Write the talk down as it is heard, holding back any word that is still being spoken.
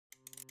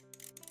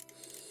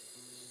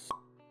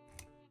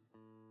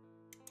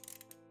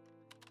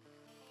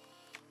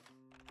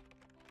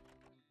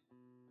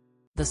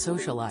The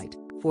socialite,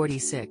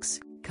 46,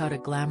 cut a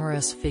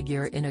glamorous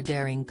figure in a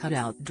daring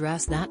cutout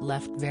dress that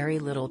left very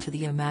little to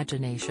the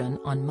imagination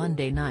on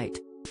Monday night.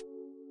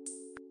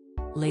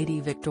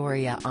 Lady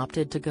Victoria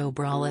opted to go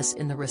braless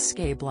in the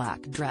risqué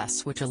black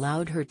dress, which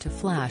allowed her to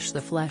flash the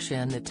flesh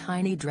in the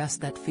tiny dress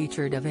that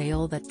featured a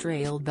veil that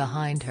trailed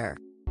behind her.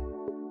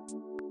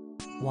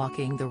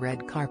 Walking the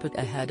red carpet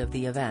ahead of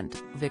the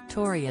event,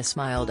 Victoria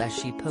smiled as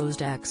she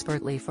posed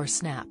expertly for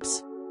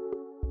snaps.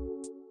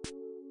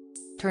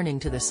 Turning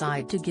to the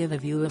side to give a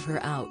view of her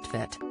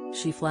outfit,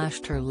 she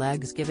flashed her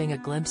legs, giving a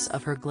glimpse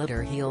of her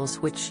glitter heels,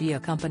 which she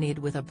accompanied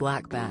with a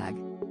black bag.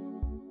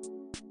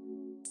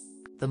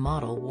 The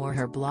model wore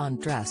her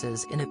blonde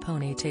dresses in a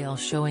ponytail,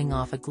 showing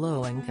off a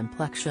glowing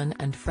complexion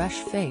and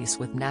fresh face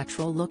with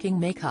natural-looking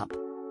makeup.